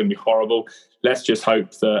Tigers is going to be horrible. Let's just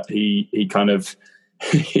hope that he kind of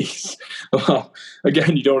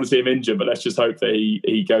again, you don't want to see him injured, but let's just hope that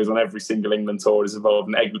he goes on every single England tour, is involved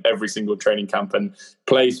in every single training camp, and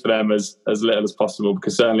plays for them as little as possible,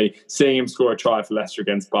 because certainly seeing him score a try for Leicester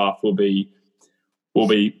against Bath will be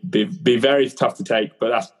very tough to take.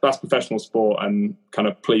 But that's professional sport, and kind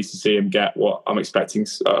of pleased to see him get what I'm expecting.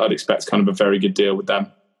 I'd expect kind of a very good deal with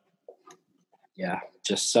them. Yeah,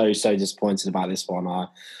 just so disappointed about this one.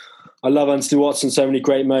 I love Anthony Watson, so many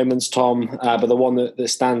great moments, Tom. But the one that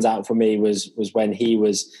stands out for me was when he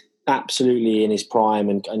was absolutely in his prime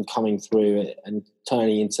and coming through it and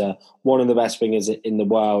turning into one of the best wingers in the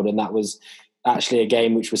world. And that was actually a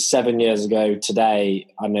game which was 7 years ago today,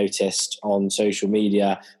 I noticed on social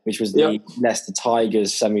media, which was the Leicester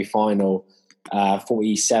Tigers semi-final,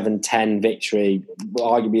 47-10 victory,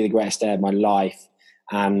 arguably the greatest day of my life.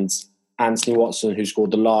 And Anthony Watson, who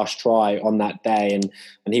scored the last try on that day, and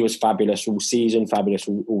he was fabulous all season, fabulous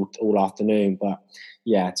all afternoon. But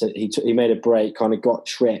he made a break, kind of got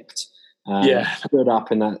tripped, stood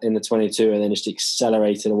up in the 22, and then just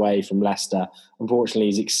accelerated away from Leicester. Unfortunately,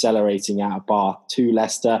 he's accelerating out of Bath to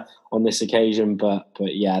Leicester on this occasion. But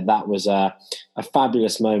that was a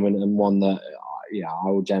fabulous moment, and one that I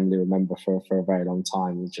will generally remember for a very long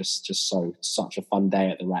time. It was just such a fun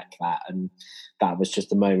day at the Rec, and that was just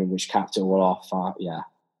the moment which capped it all off. I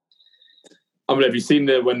mean, have you seen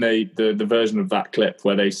the version of that clip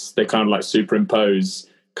where they kind of like superimpose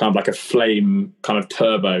kind of like a flame kind of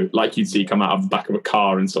turbo, like you'd see come out of the back of a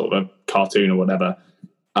car in sort of a cartoon or whatever,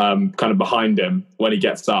 kind of behind him when he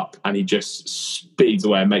gets up, and he just speeds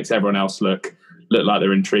away and makes everyone else look like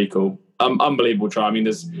they're in treacle. Unbelievable try. I mean,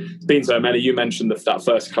 there's been so many. You mentioned that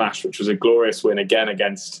first clash, which was a glorious win again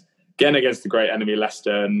against the great enemy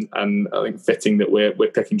Leicester, and I think fitting that we're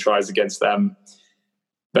picking tries against them.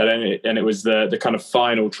 But it was the kind of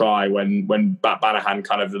final try when Banahan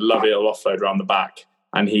kind of the lovely little offload around the back,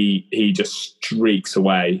 and he just streaks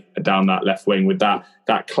away down that left wing with that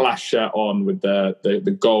clash shirt on with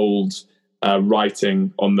the gold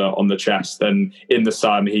writing on the chest, and in the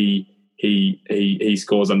sun he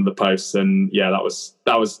scores under the post, and that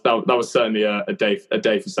was certainly a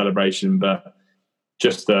day for celebration. But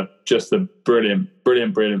just a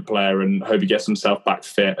brilliant player, and hope he gets himself back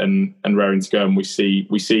fit and raring to go. And we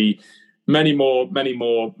see many more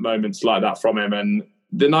moments like that from him. And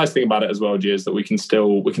the nice thing about it as well, G, is that we can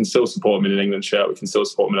still support him in an England shirt, we can still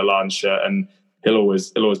support him in a Lions shirt, and he'll always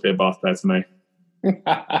be a Bath player to me.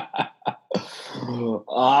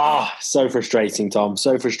 So frustrating, Tom.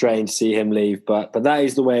 So frustrating to see him leave, but that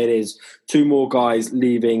is the way it is. 2 more guys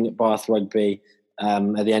leaving Bath Rugby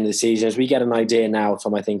at the end of the season. As we get an idea now,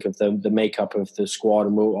 Tom, I think of the makeup of the squad,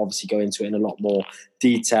 and we'll obviously go into it in a lot more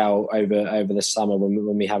detail over the summer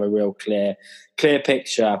when we have a real clear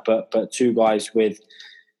picture. But 2 guys with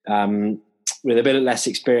a bit less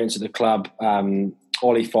experience at the club.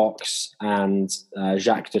 Ollie Fox and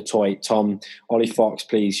Jacques du Toit. Tom, Ollie Fox,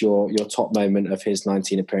 please, your top moment of his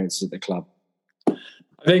 19 appearances at the club.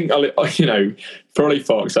 I think, for Ollie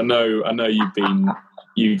Fox, I know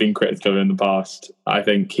you've been critical in the past. I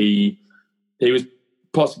think he was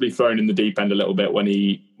possibly thrown in the deep end a little bit when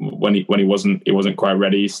he wasn't quite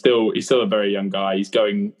ready. He's still a very young guy. He's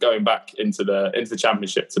going back into the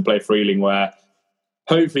Championship to play for Ealing, where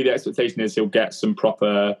hopefully the expectation is he'll get some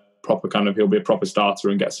proper he'll be a proper starter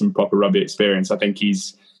and get some proper rugby experience. I think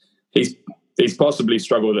he's possibly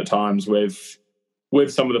struggled at times with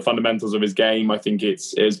some of the fundamentals of his game. I think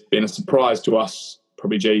it's been a surprise to us,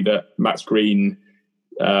 probably G, that Max Green,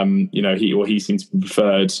 he seems to be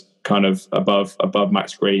preferred kind of above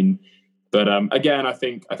Max Green. But again, I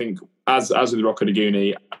think as with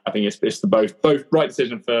Rokoduguni, I think it's the both right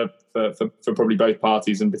decision for probably both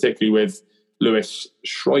parties, and particularly with Lewis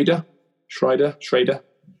Schreider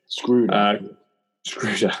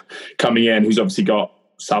coming in, who's obviously got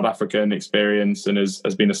South African experience and has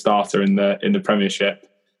been a starter in the Premiership.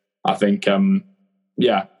 I think, I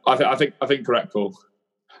think correct call.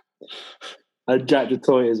 And Jack du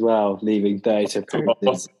Toit as well, leaving 30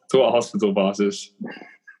 appearances. To what hospital passes?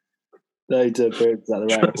 30 appearances at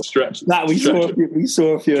the record. Stretch. We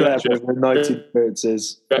saw a few of them with 90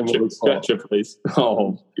 appearances. Stretcher, please.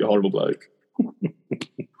 Oh, you horrible bloke.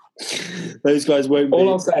 Those guys won't be. All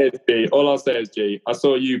I'll say is, G, I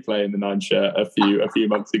saw you play in the 9 shirt a few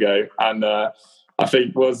months ago, and I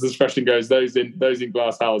think, well, as the expression goes, those in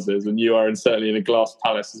glass houses, and you are certainly in a glass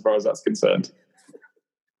palace as far as that's concerned.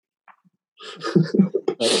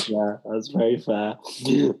 That's fair. That's very fair.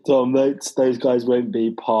 Tom, those guys won't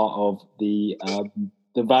be part of the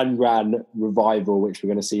Van Gran revival, which we're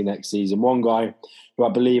going to see next season. One guy who I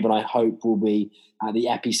believe and I hope will be at the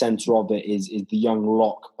epicentre of it is the young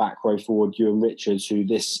lock back row forward, Ewan Richards, who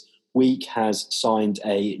this week has signed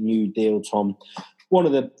a new deal, Tom. One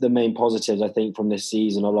of the main positives, I think, from this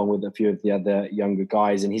season, along with a few of the other younger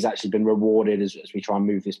guys, and he's actually been rewarded as we try and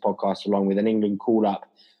move this podcast along with an England call-up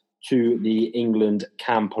to the England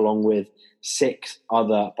camp, along with 6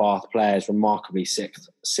 other Bath players, remarkably six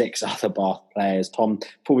other Bath players. Tom,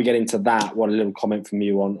 before we get into that, what a little comment from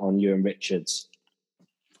you on Ewan Richards.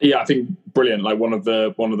 Yeah, I think brilliant. Like one of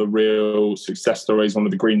the real success stories, one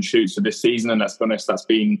of the green shoots of this season, and let's be honest, that's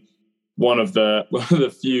been one of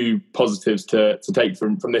the few positives to take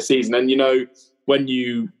from this season. And when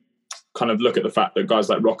you kind of look at the fact that guys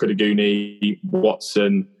like Rokoduguni,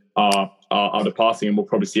 Watson are departing, and we'll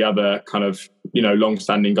probably see other kind of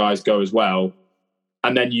long-standing guys go as well.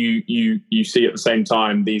 And then you see at the same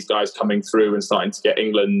time these guys coming through and starting to get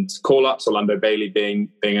England call-ups. Orlando Bailey being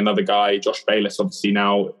another guy. Josh Bayliss obviously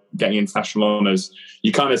now getting international honours.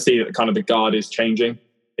 You kind of see that kind of the guard is changing.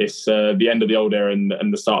 It's the end of the old era and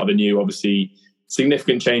the start of the new. Obviously,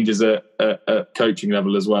 significant changes at coaching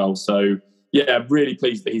level as well. So yeah, I'm really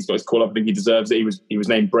pleased that he's got his call-up. I think he deserves it. He was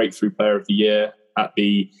named Breakthrough Player of the Year at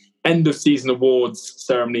the end of season awards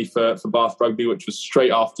ceremony for Bath Rugby, which was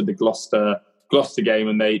straight after the Gloucester game,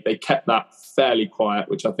 and they kept that fairly quiet,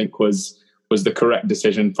 which I think was the correct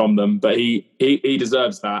decision from them. But he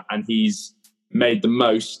deserves that, and he's made the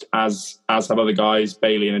most, as have other guys,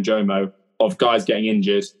 Bailey and Ajomo, of guys getting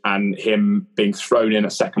injured and him being thrown in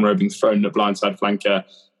at second row, being thrown in at blindside flanker.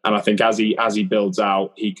 And I think as he builds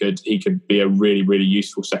out, he could be a really, really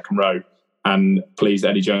useful second row. And please,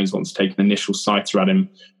 Eddie Jones wants to take an initial sighter at him,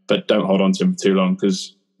 but don't hold on to him for too long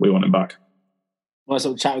because we want him back. Nice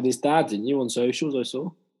little chat with his dad, didn't you, on socials, I saw?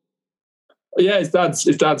 Yeah, his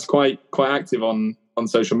dad's quite active on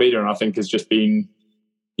social media, and I think has just been,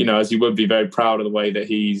 as he would be, very proud of the way that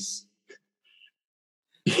he's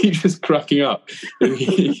just cracking up.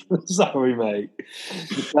 Sorry, mate.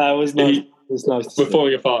 That was nice. It was nice. We're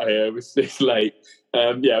falling apart here. It's late.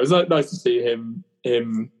 It was nice to see him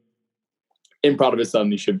proud of his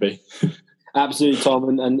son. He should be. Absolutely,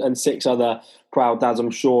 Tom, and 6 other proud dads,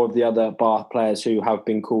 I'm sure, of the other Bath players who have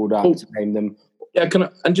been called up to name them. Yeah,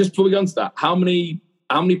 and just before we go on to that, how many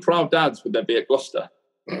proud dads would there be at Gloucester?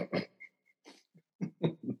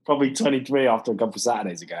 Probably 23 after a couple of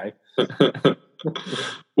Saturdays ago.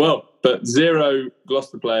 Well, but 0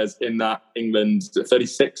 Gloucester players in that England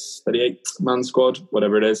 36, 38 man squad,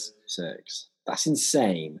 whatever it is. 6. That's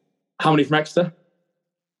insane. How many from Exeter?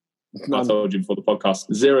 I told you before the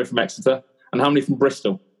podcast. 0 from Exeter. And how many from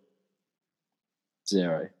Bristol?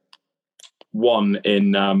 0. 1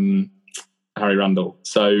 in Harry Randall.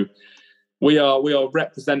 So we are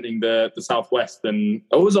representing the Southwest, and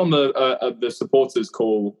I was on the supporters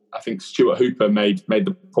call. I think Stuart Hooper made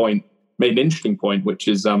an interesting point, which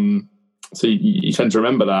is so you tend to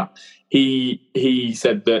remember that he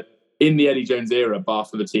said that in the Eddie Jones era,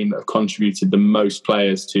 Bath are the team that have contributed the most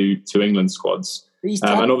players to England squads.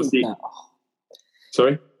 And obviously,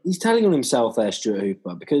 sorry. he's telling on himself there, Stuart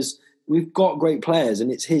Hooper, because we've got great players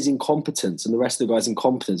and it's his incompetence and the rest of the guys'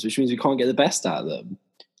 incompetence, which means we can't get the best out of them.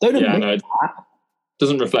 Don't admit that.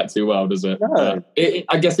 Doesn't reflect too well, does it? No.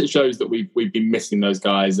 I guess it shows that we've been missing those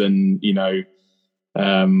guys, and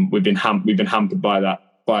we've been hampered by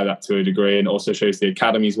that to a degree, and also shows the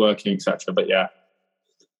academy's working, etc. But yeah,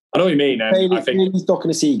 I know what you mean. And I think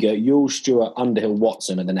Dokanasiga, Yule, Stewart, Underhill,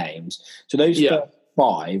 Watson are the names. So those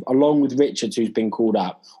five, along with Richards, who's been called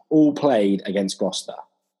up, all played against Gloucester.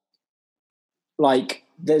 Like,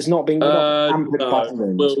 there's not been hampered by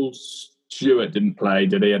them. Will Stewart didn't play,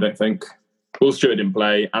 did he? I don't think. Will Stewart didn't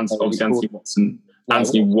play. Anthony Watson.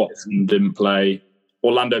 Anthony Watson didn't play.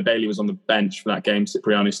 Orlando Bailey was on the bench for that game.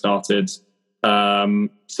 Cipriani started.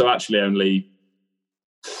 So actually, only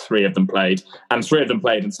 3 of them played, and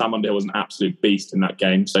Sam Underhill was an absolute beast in that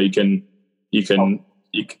game. So you can.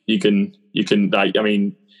 Like, I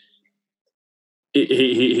mean,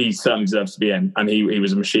 he certainly deserves to be in, and he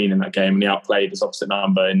was a machine in that game, and he outplayed his opposite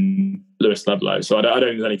number in Lewis Ludlow. So I don't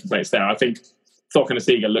think there's any complaints there. I think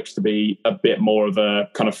Dokanasiga looks to be a bit more of a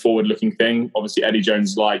kind of forward-looking thing. Obviously, Eddie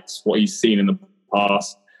Jones likes what he's seen in the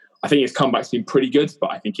past. I think his comeback's been pretty good,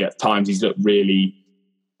 but I think at times he's looked really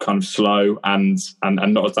kind of slow and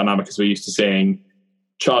not as dynamic as we're used to seeing.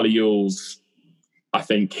 Charlie Ewells, I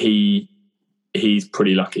think he's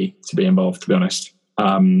pretty lucky to be involved, to be honest.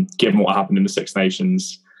 Given what happened in the Six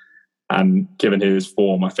Nations and given his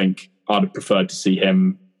form, I think I'd have preferred to see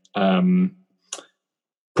him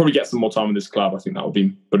probably get some more time with this club. I think that would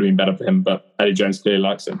have been better for him, but Eddie Jones clearly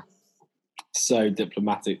likes him. So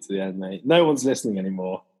diplomatic to the end, mate. No one's listening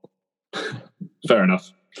anymore. Fair enough.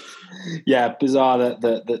 Yeah, bizarre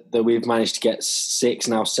that we've managed to get 6,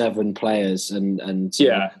 now 7 players, and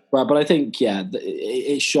yeah. But I think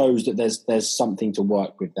it shows that there's something to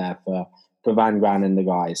work with there for Van Gran and the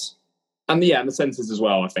guys. And in the sense is as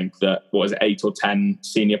well, I think that 8 or 10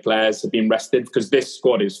 senior players have been rested, because this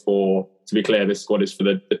squad is for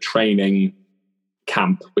the training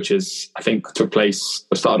camp, which is, I think,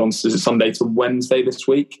 started on Sunday to Wednesday this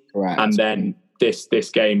week. Right. And then this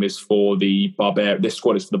game is for this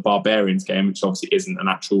squad is for the Barbarians game, which obviously isn't an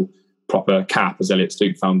actual proper cap, as Elliot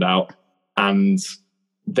Stooke found out. And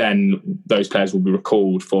then those players will be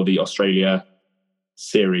recalled for the Australia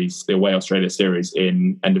series, the away Australia series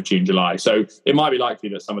in end of June, July. So it might be likely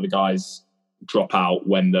that some of the guys drop out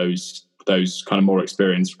when those kind of more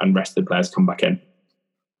experienced and rested players come back in.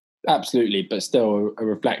 Absolutely, but still a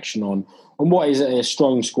reflection on what is a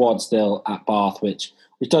strong squad still at Bath, which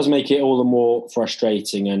does make it all the more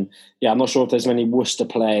frustrating. And I'm not sure if there's many Worcester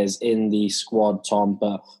players in the squad, Tom,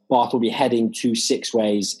 but Bath will be heading to Six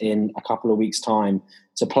Ways in a couple of weeks' time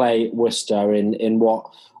to play Worcester in what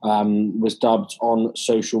was dubbed on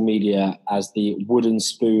social media as the Wooden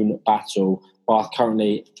Spoon Battle. Bath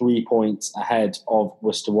currently 3 points ahead of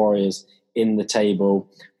Worcester Warriors in the table.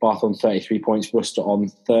 Bath on 33 points, Worcester on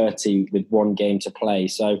 30 with 1 game to play.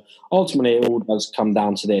 So ultimately it all does come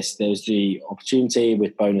down to this. There's the opportunity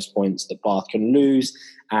with bonus points that Bath can lose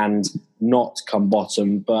and not come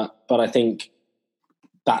bottom. But I think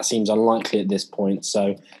that seems unlikely at this point.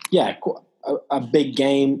 So a big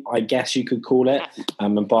game, I guess you could call it.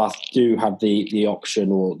 And Bath do have the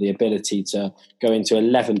option or the ability to go into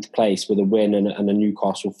 11th place with a win and a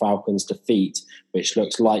Newcastle Falcons defeat, which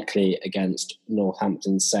looks likely against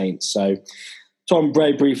Northampton Saints. So, Tom,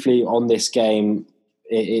 very briefly on this game,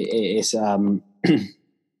 it's an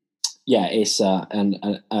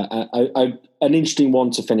interesting one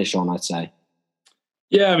to finish on, I'd say.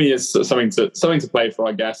 Yeah, I mean, it's something to play for,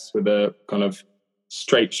 I guess, with a kind of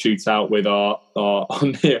straight shootout with our not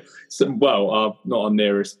our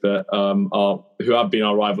nearest, but who have been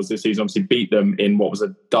our rivals this season. Obviously beat them in what was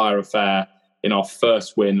a dire affair in our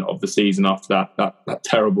first win of the season after that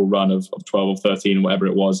terrible run of 12 or 13, whatever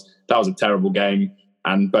it was. That was a terrible game,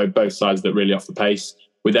 and both sides looked really off the pace.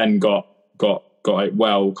 We then got it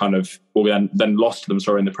well, we then lost to them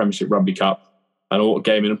in the Premiership Rugby Cup, and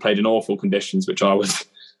game and played in awful conditions, which I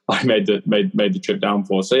made the trip down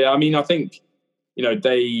for. So yeah, I mean, I think,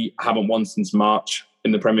 they haven't won since March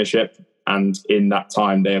in the Premiership, and in that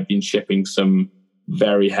time they have been shipping some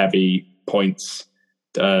very heavy points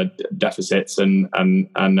deficits, and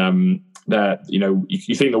you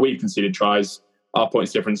think that we've conceded tries. Our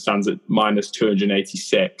points difference stands at minus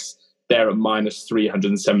 286. They're at minus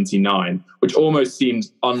 379, which almost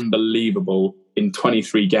seems unbelievable in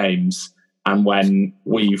 23 games. And when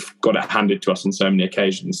we've got it handed to us on so many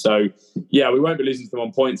occasions. So yeah, we won't be losing to them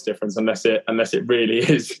on points difference unless it really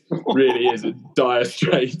is dire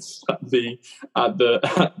straits at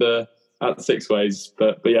Six Ways.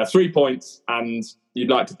 But yeah, 3 points, and you'd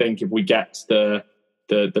like to think if we get the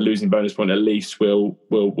the losing bonus point at least will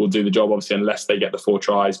do the job, obviously, unless they get the 4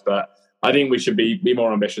 tries. But I think we should be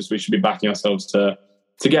more ambitious. We should be backing ourselves to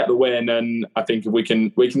get the win. And I think if we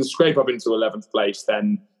can scrape up into 11th place,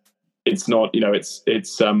 then it's not,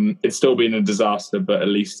 it's still been a disaster, but at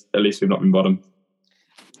least we've not been bottom.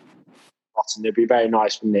 It'd be very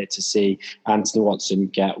nice, wouldn't it, to see Anthony Watson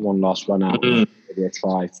get one last run out, maybe a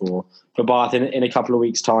try for Bath in a couple of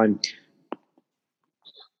weeks' time,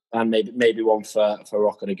 and maybe one for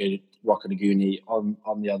Rokonaguni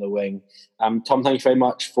on the other wing. Tom, thank you very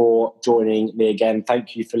much for joining me again.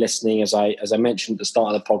 Thank you for listening. As I mentioned at the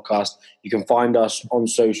start of the podcast, you can find us on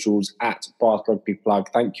socials at Bath Rugby Plug.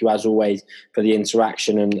 Thank you, as always, for the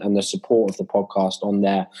interaction and the support of the podcast on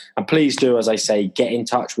there. And please do, as I say, get in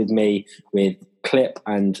touch with me with clip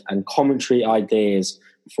and commentary ideas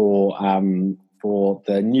for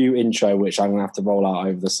the new intro, which I'm going to have to roll out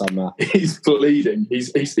over the summer. He's bleeding.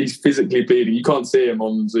 He's physically bleeding. You can't see him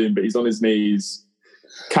on Zoom, but he's on his knees,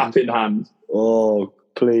 cap in hand. Oh,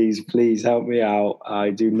 please help me out. I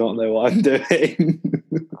do not know what I'm doing.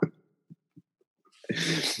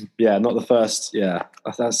 Yeah, not the first. Yeah,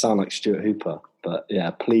 that sounds like Stuart Hooper. But yeah,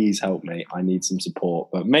 please help me. I need some support.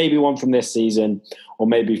 But maybe one from this season or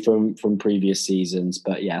maybe from previous seasons.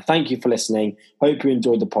 But yeah, thank you for listening. Hope you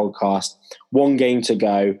enjoyed the podcast. One game to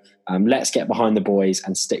go. Let's get behind the boys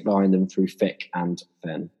and stick behind them through thick and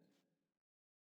thin.